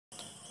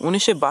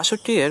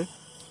১৯৬২-এর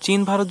চীন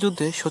ভারত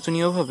যুদ্ধে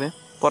শোচনীয়ভাবে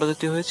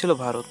পরাজিত হয়েছিল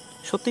ভারত।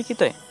 সত্যি কি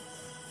তাই?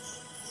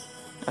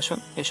 আসুন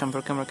এ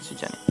সম্পর্কে আমরা কিছু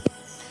জানি।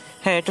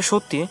 হ্যাঁ, এটা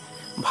সত্যি।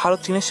 ভারত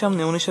চীনের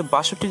সামনে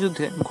 ১৯৬২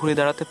 যুদ্ধে ঘুরে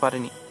দাঁড়াতে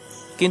পারেনি,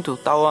 কিন্তু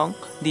তাওয়াং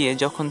দিয়ে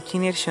যখন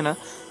চীনের সেনা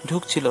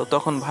ঢুকছিল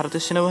তখন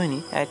ভারতের সেনাবাহিনী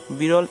এক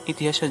বিরল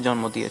ইতিহাসের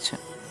জন্ম দিয়েছে।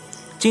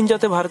 চীন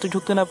যাতে ভারতে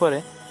ঢুকতে না পারে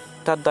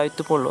তার দায়িত্ব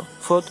পড়ল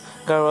 4th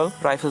গারওয়াল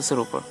রাইফেলসের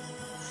উপর।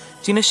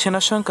 চীনের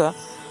সেনার সংখ্যা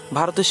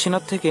ভারতের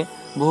সেনার থেকে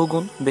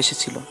বহুগুণ বেশি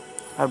ছিল,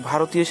 আর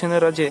ভারতীয়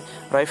সেনারা যে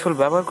রাইফেল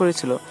ব্যবহার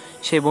করেছিল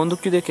সেই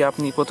বন্দুকটি দেখে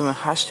আপনি প্রথমে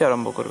হাসতে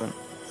আরম্ভ করবেন,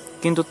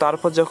 কিন্তু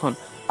তারপর যখন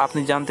আপনি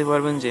জানতে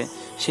পারবেন যে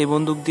সেই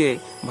বন্দুক দিয়ে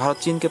ভারত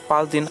চীনকে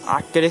 5 দিন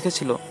আটকে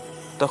রেখেছিল,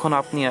 তখন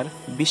আপনি আর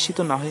বিস্মিত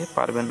না হয়ে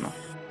পারবেন না।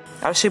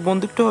 আর সেই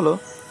বন্দুকটা হলো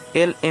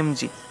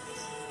LMG।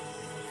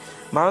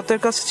 ভারতের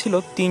কাছে ছিল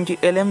 3টি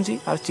LMG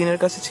আর চীনের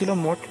কাছে ছিল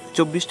মোট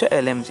 24টা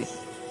LMG।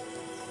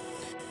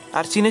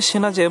 আর চীনের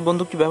সেনা যে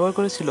বন্দুকটি ব্যবহার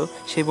করেছিল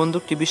সেই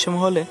বন্দুকটি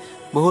বিশ্বমহলে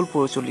বহুল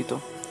প্রচলিত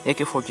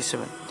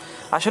AK-47।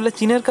 আসলে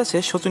চীনের কাছে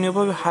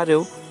শোচনীয়ভাবে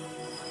হারেও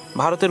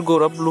ভারতের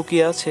গৌরব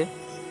লুকিয়ে আছে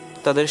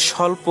তাদের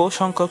স্বল্প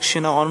সংখ্যক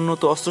সেনা,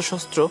 অনুন্নত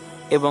অস্ত্রশস্ত্র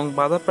এবং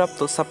বাধাপ্রাপ্ত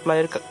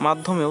সাপ্লাইয়ের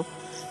মাধ্যমেও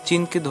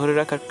চীনকে ধরে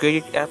রাখার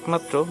ক্রেডিট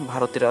একমাত্র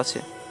ভারতের আছে।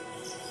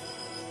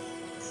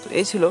 তো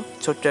এই ছিল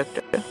ছোট্ট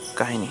একটা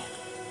কাহিনী।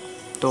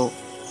 তো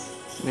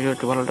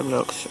ভিডিওটি ভালো লাগলে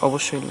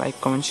অবশ্যই লাইক,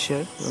 কমেন্ট,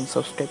 শেয়ার এবং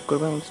সাবস্ক্রাইব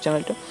করবেন আমাদের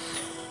চ্যানেলটা।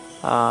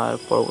 আর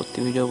পরবর্তী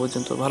ভিডিও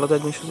পর্যন্ত ভালো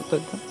থাকবেন, সুস্থ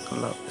থাকবেন।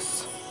 আল্লাহ হাফেজ।